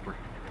gum wrapper.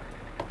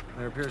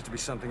 There appears to be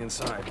something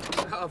inside.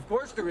 Of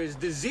course there is.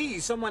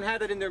 Disease. Someone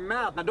had it in their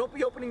mouth. Now, don't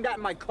be opening that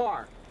in my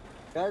car.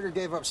 Geiger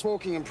gave up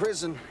smoking in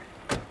prison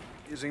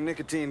using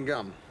nicotine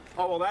gum.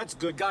 Oh, well, that's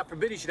good. God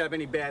forbid he should have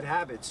any bad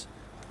habits.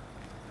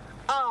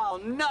 Oh,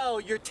 no,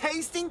 you're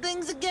tasting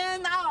things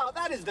again? Oh,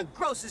 that is the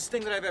grossest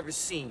thing that I've ever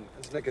seen.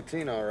 It's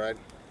nicotine, all right.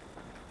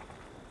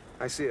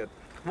 I see it.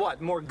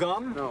 What, more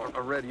gum? No,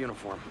 a red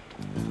uniform.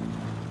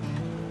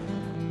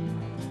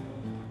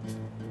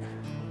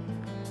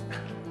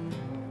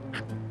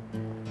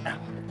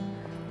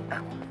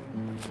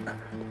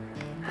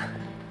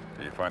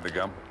 Did you find the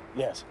gum?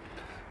 Yes.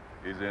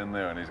 He's in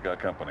there and he's got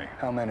company.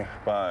 How many?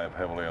 5,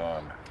 heavily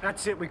armed.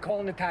 That's it. We call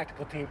in the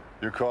tactical team.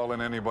 You call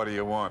in anybody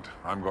you want.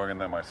 I'm going in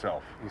there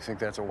myself. You think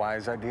that's a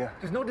wise idea?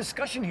 There's no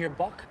discussion here,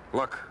 Buck.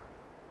 Look,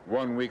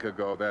 1 week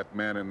ago, that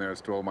man in there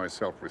stole my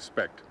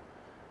self-respect.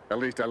 At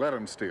least I let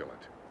him steal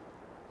it.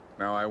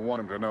 Now I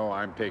want him to know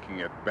I'm taking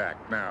it back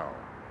now.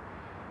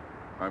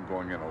 I'm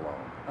going in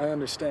alone. I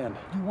understand.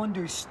 You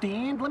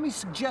understand? Let me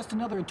suggest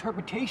another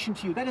interpretation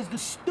to you. That is the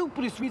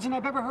stupidest reason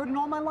I've ever heard in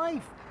all my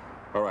life.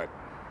 All right.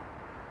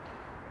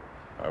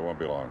 I won't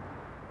be long.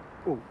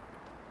 Oh,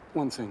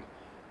 one thing.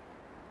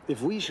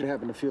 If we should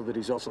happen to feel that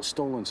he's also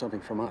stolen something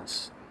from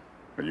us...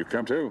 Well, you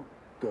come too.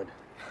 Good.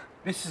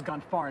 This has gone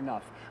far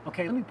enough.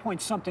 Okay, let me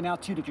point something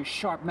out to you that your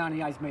sharp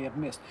mounting eyes may have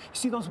missed. You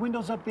see those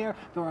windows up there?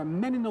 There are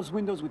men in those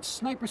windows with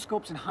sniper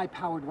scopes and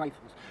high-powered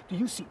rifles. Do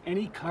you see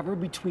any cover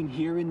between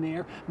here and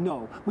there?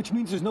 No, which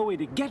means there's no way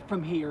to get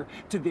from here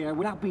to there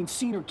without being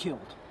seen or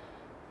killed.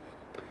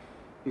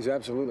 He's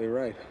absolutely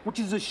right. Which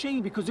is a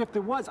shame, because if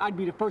there was, I'd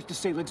be the first to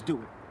say, let's do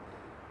it.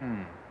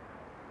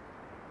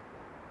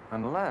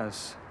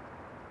 Unless...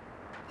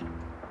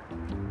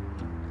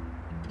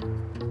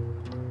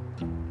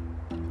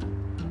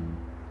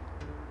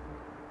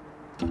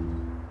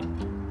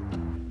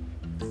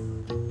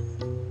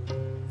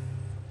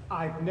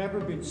 I've never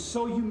been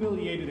so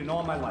humiliated in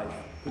all my life.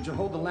 Could you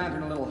hold the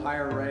lantern a little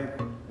higher, Ray?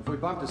 If we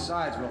bump the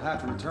sides, we'll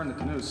have to return the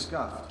canoe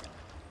scuffed.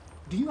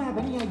 Do you have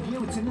any idea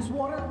what's in this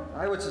water?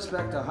 I would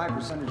suspect a high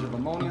percentage of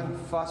ammonia,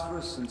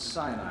 phosphorus, and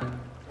cyanide.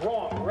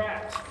 Wrong.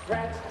 Rats.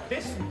 Rats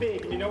this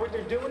big. You know what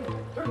they're doing?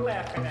 They're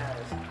laughing at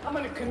us. I'm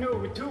in a canoe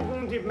with 2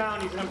 wounded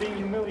mounties and I'm being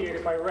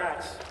humiliated by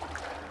rats.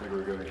 I think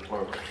we're getting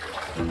close.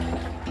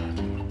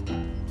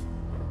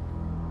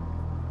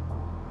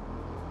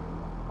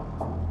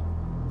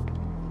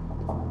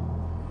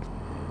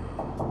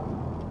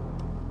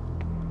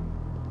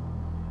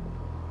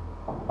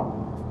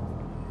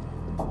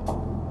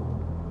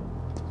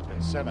 It's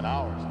been 7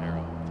 hours,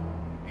 Harold.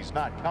 He's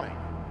not coming.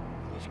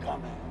 He's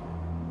coming.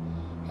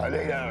 I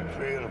laid out a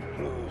trail of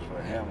clues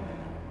for him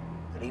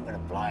that even a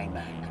blind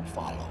man can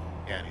follow.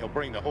 And he'll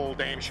bring the whole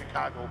damn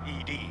Chicago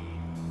PD.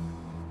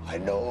 I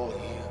know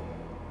him.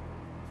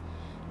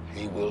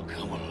 He will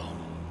come alone.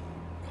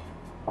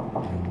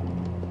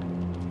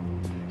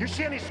 You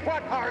see any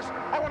squad cars?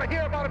 I want to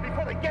hear about it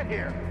before they get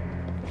here.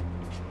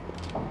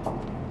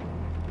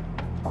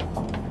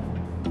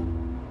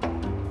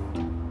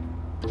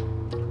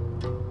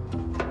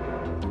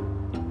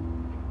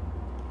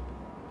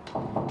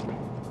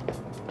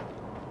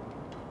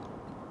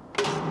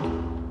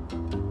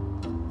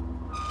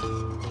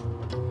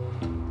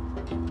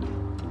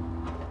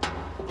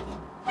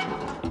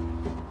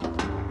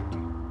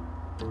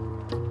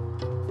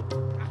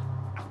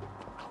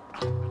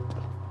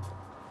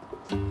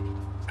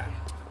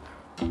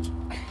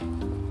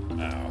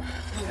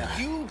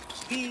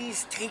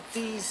 take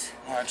these?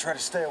 Well, I try to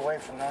stay away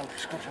from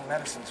non-prescription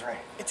medicines, Ray.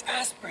 It's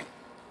aspirin.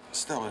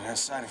 Still, it has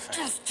side effects.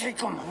 Just take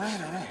them. All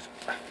right.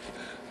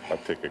 I'll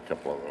take a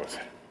couple of those.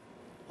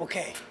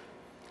 Okay.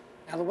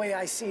 Now, the way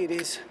I see it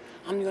is,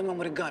 I'm the only one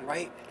with a gun,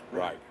 right?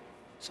 Right.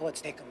 So let's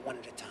take them one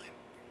at a time.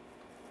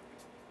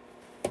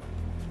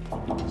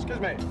 Excuse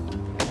me.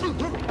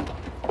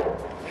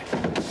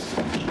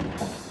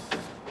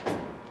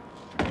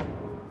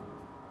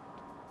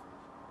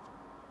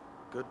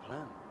 Good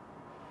plan.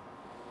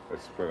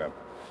 Let's split up.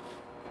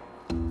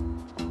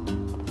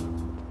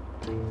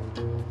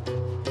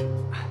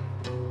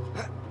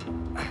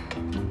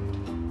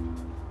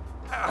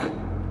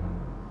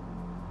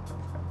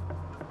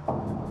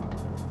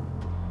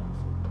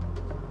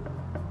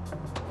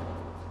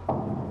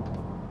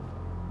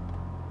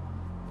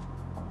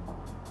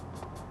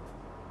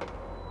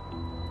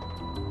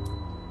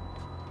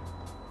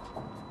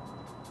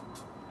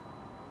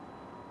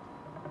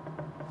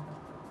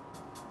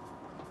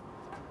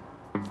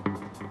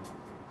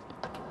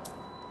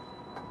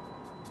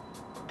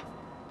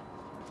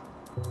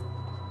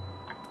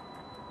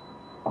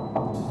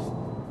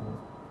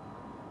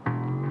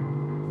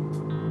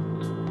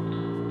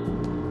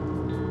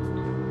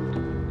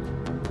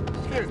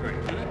 Excuse me.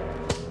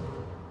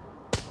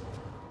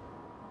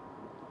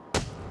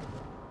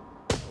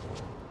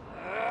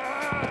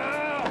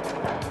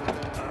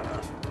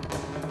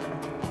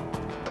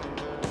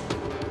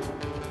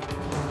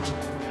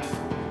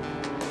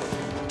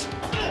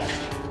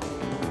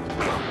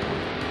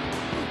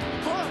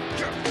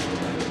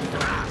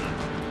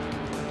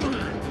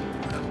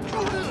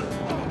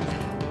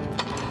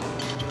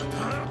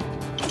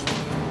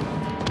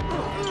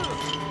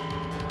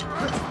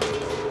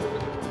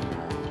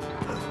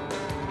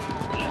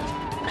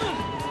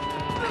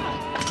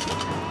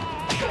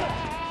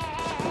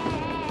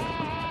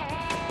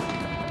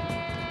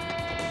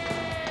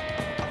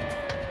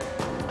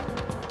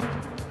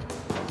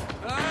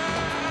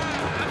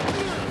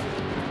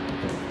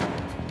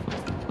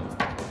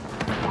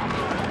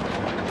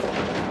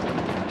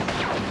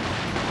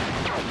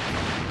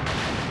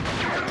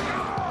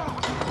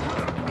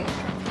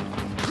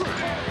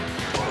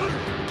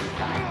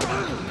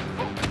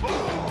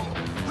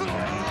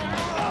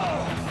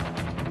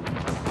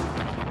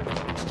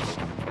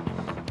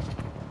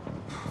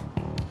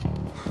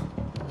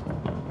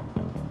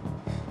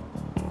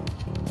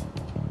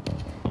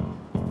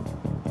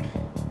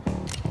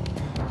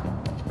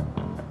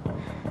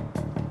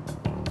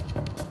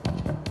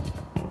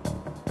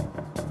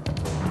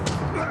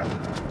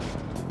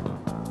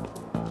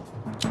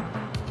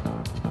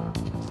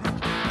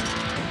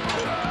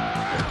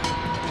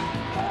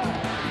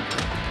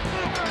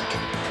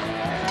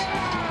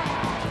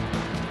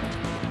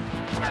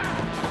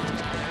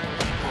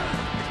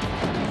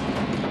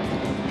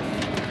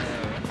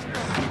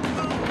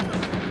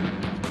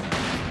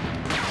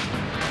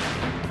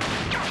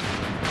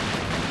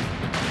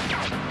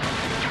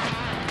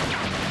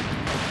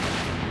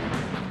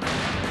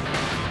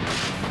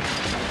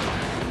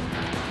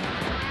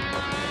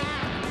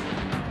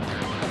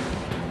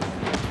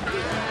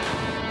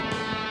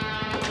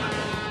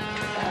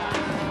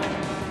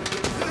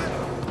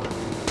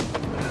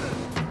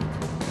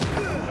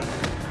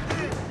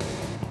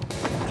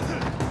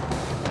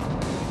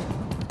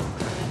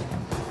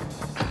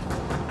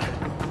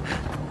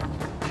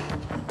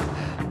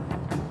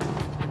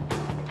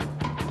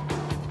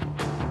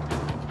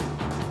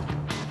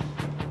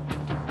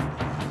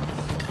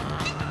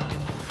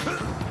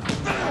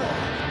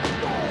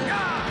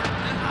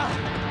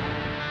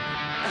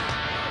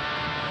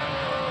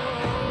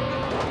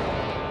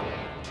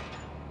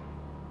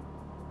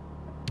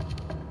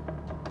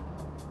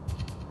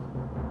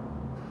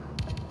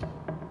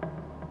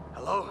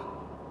 Hello?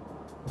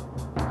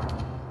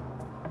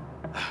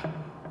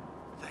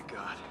 Thank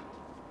God.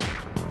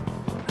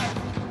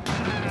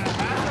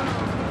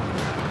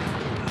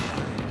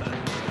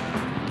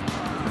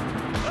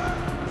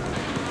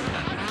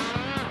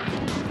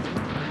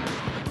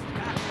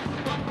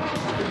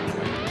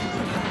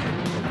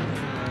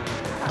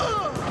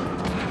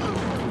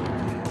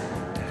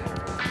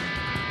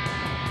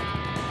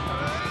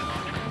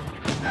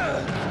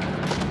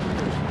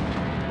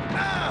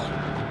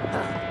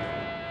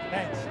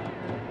 Thanks.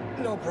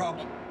 No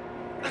problem.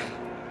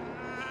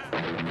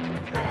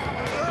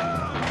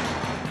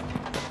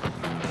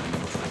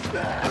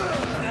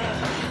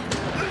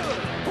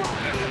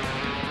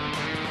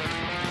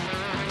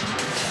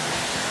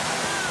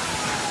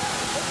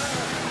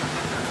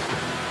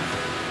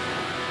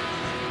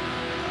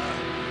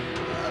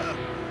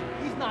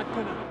 He's not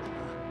gonna.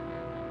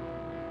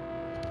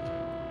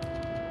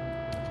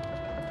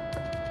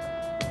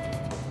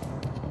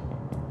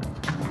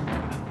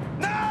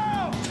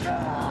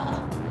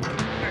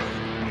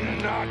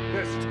 Not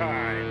this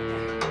time.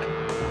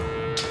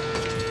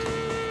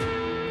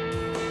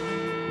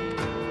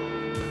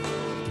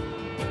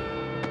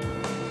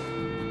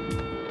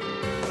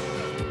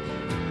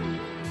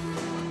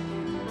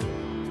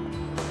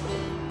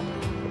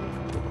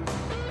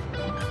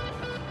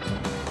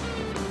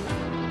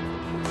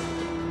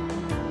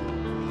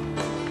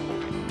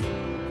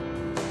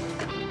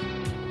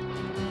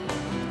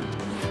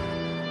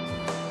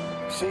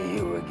 see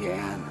you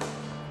again.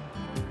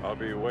 I'll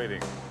be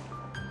waiting.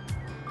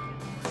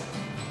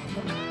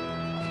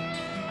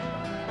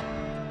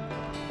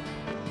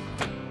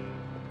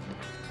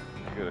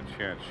 Get a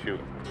chance, shoot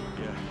him.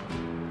 Yeah.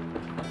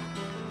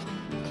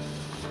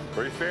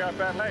 Where you stay out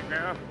that lake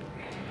now?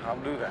 I'll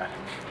do that.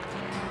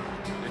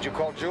 Did you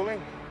call Julie?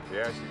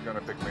 Yeah, she's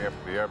gonna pick me up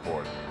at the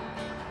airport.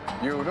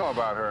 You know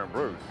about her and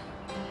Bruce.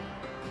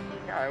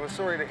 Yeah, I was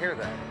sorry to hear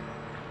that.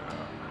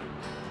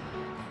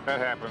 That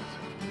happens.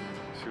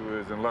 She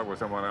was in love with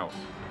someone else.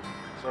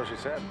 So she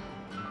said.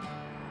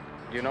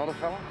 Do you know the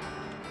fellow?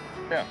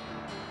 Yeah.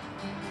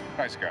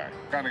 Nice guy.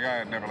 Kind of guy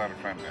that'd never let a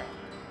friend down.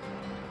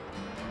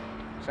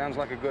 Sounds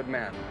like a good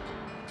man.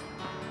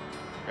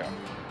 Yeah.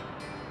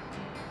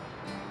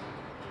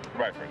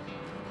 Goodbye, Fraser.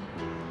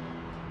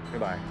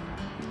 Goodbye.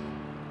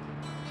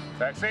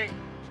 Taxi?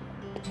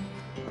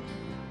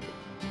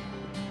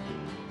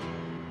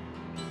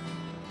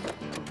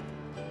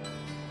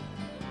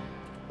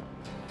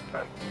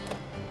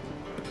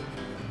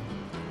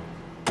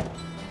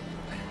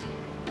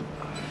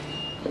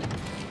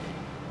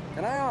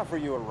 Can I offer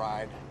you a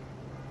ride?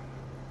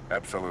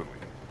 Absolutely.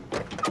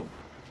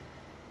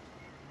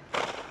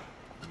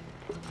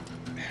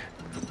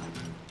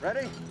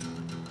 Ready?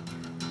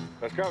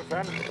 Let's go,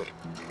 son.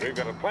 We've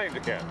got a plane to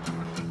catch.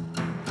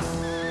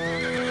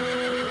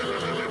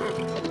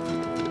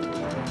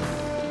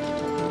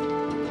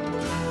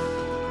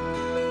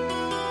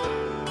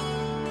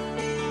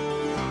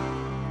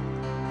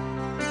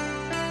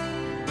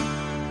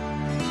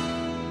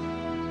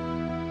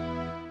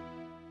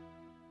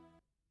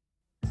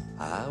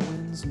 High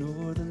winds,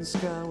 northern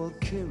sky will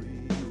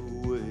carry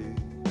you away.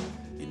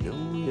 You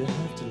know you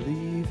have to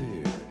leave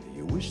here.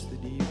 You wish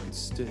that you could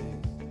stay.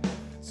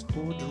 There's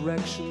 4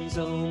 directions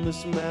on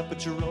this map,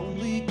 but you're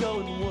only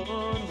going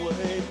one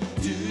way.